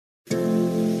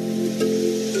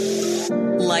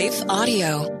Life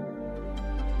Audio.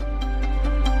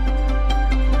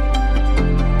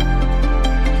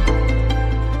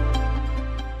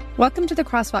 Welcome to the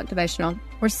Crosswalk Devotional.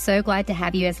 We're so glad to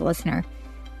have you as a listener.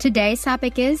 Today's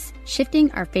topic is shifting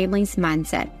our family's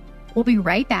mindset. We'll be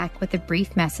right back with a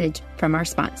brief message from our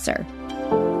sponsor.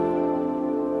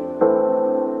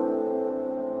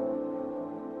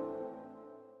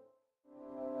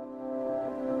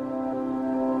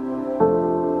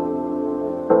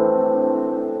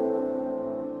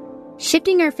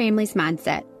 Shifting Our Family's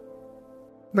Mindset.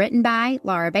 Written by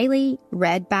Laura Bailey,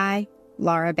 read by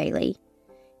Laura Bailey.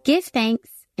 Give thanks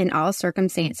in all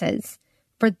circumstances,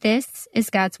 for this is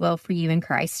God's will for you in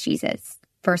Christ Jesus.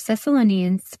 1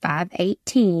 Thessalonians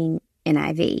 5:18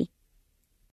 NIV.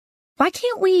 Why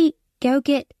can't we go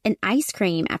get an ice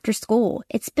cream after school?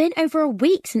 It's been over a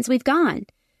week since we've gone.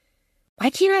 Why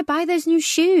can't I buy those new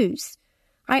shoes?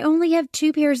 I only have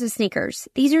 2 pairs of sneakers.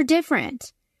 These are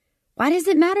different. Why does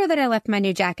it matter that I left my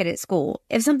new jacket at school?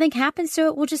 If something happens to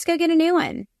it, we'll just go get a new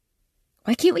one.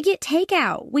 Why can't we get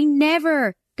takeout? We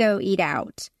never go eat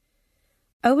out.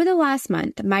 Over the last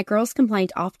month, my girls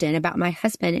complained often about my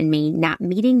husband and me not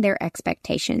meeting their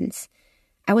expectations.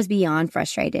 I was beyond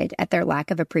frustrated at their lack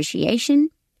of appreciation.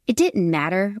 It didn't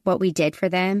matter what we did for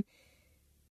them.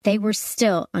 They were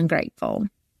still ungrateful.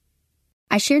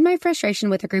 I shared my frustration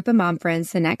with a group of mom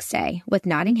friends the next day. With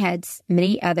nodding heads,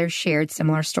 many others shared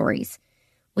similar stories.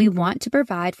 We want to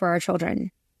provide for our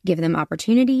children, give them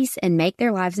opportunities, and make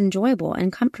their lives enjoyable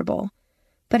and comfortable.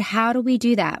 But how do we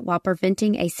do that while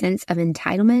preventing a sense of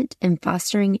entitlement and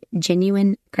fostering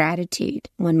genuine gratitude?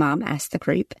 When Mom asked the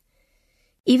group.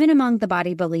 Even among the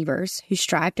body believers who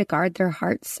strive to guard their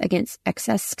hearts against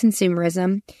excess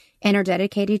consumerism and are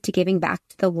dedicated to giving back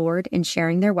to the Lord and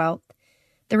sharing their wealth,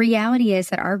 the reality is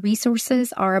that our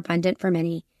resources are abundant for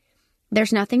many.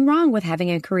 There's nothing wrong with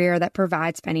having a career that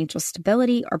provides financial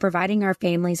stability or providing our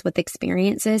families with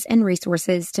experiences and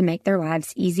resources to make their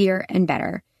lives easier and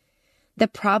better. The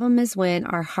problem is when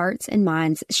our hearts and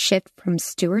minds shift from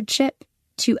stewardship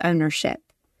to ownership.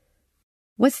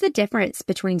 What's the difference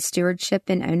between stewardship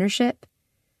and ownership?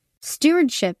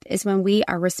 Stewardship is when we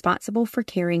are responsible for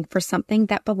caring for something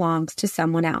that belongs to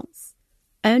someone else.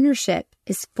 Ownership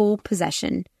is full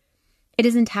possession. It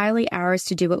is entirely ours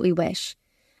to do what we wish.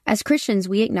 As Christians,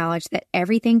 we acknowledge that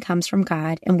everything comes from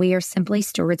God and we are simply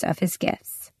stewards of His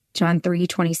gifts. John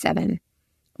 3:27.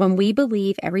 When we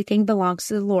believe everything belongs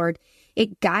to the Lord,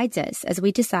 it guides us as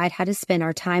we decide how to spend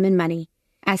our time and money.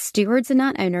 As stewards and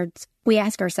not owners, we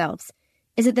ask ourselves,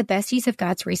 is it the best use of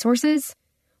God's resources?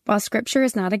 While Scripture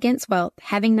is not against wealth,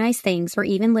 having nice things, or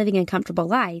even living a comfortable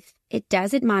life, it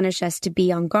does admonish us to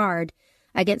be on guard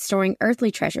against storing earthly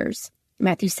treasures.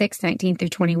 Matthew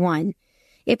 6:19-21.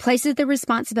 It places the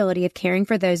responsibility of caring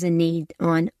for those in need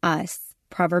on us.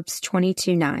 Proverbs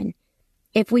 22:9.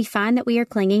 If we find that we are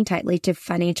clinging tightly to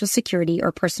financial security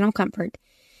or personal comfort,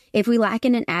 if we lack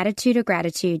in an attitude of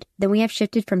gratitude, then we have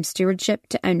shifted from stewardship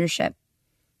to ownership.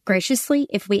 Graciously,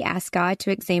 if we ask God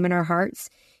to examine our hearts,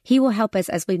 He will help us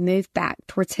as we move back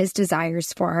towards His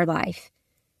desires for our life.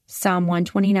 Psalm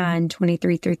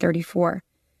 129:23-34.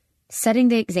 Setting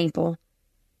the example.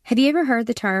 Have you ever heard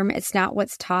the term, it's not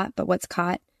what's taught, but what's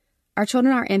caught? Our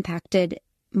children are impacted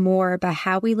more by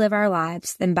how we live our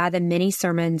lives than by the many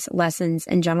sermons, lessons,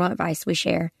 and general advice we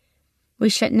share. We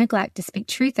shouldn't neglect to speak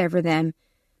truth over them,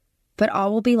 but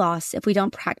all will be lost if we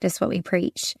don't practice what we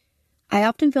preach. I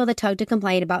often feel the tug to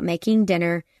complain about making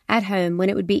dinner at home when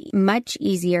it would be much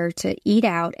easier to eat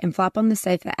out and flop on the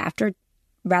sofa after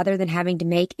rather than having to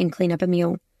make and clean up a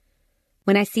meal.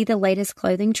 When I see the latest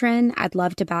clothing trend I'd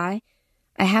love to buy,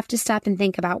 I have to stop and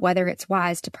think about whether it's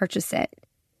wise to purchase it.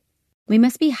 We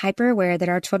must be hyper aware that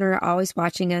our children are always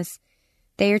watching us.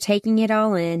 They are taking it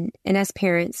all in, and as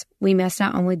parents, we must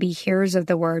not only be hearers of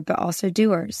the word, but also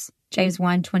doers. James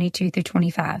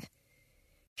 1:22-25.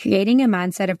 Creating a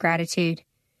mindset of gratitude.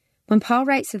 When Paul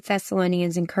writes to the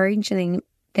Thessalonians encouraging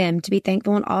them to be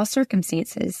thankful in all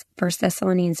circumstances, 1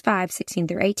 Thessalonians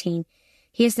 5:16-18,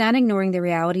 he is not ignoring the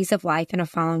realities of life in a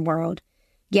fallen world,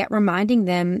 yet reminding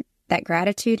them that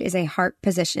gratitude is a heart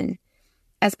position.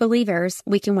 As believers,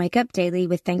 we can wake up daily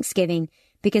with thanksgiving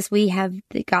because we have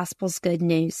the gospel's good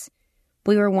news.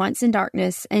 We were once in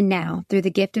darkness, and now, through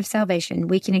the gift of salvation,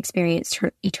 we can experience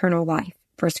eternal life.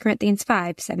 1 Corinthians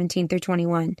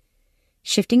 5:17-21.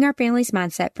 Shifting our family's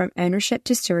mindset from ownership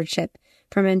to stewardship,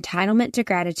 from entitlement to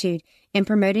gratitude, and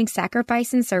promoting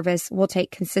sacrifice and service will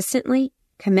take consistently,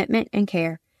 commitment, and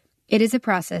care. It is a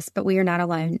process, but we are not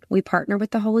alone. We partner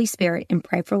with the Holy Spirit and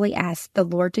prayerfully ask the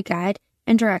Lord to guide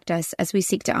and direct us as we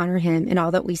seek to honor Him in all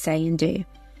that we say and do.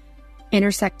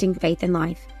 Intersecting faith and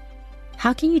life.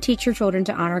 How can you teach your children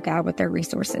to honor God with their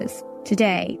resources?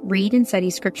 Today, read and study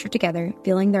Scripture together,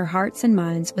 filling their hearts and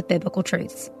minds with biblical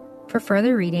truths. For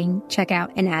further reading, check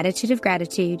out An Attitude of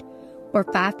Gratitude or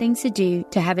 5 Things to Do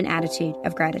to Have an Attitude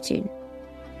of Gratitude.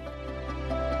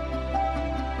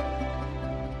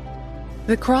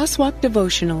 The Crosswalk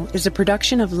Devotional is a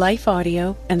production of Life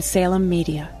Audio and Salem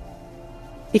Media.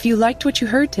 If you liked what you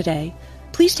heard today,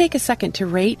 please take a second to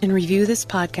rate and review this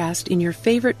podcast in your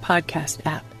favorite podcast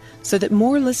app so that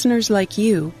more listeners like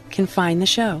you can find the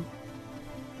show.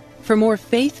 For more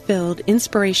faith-filled,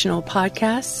 inspirational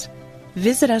podcasts,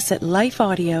 visit us at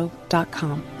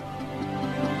lifeaudio.com.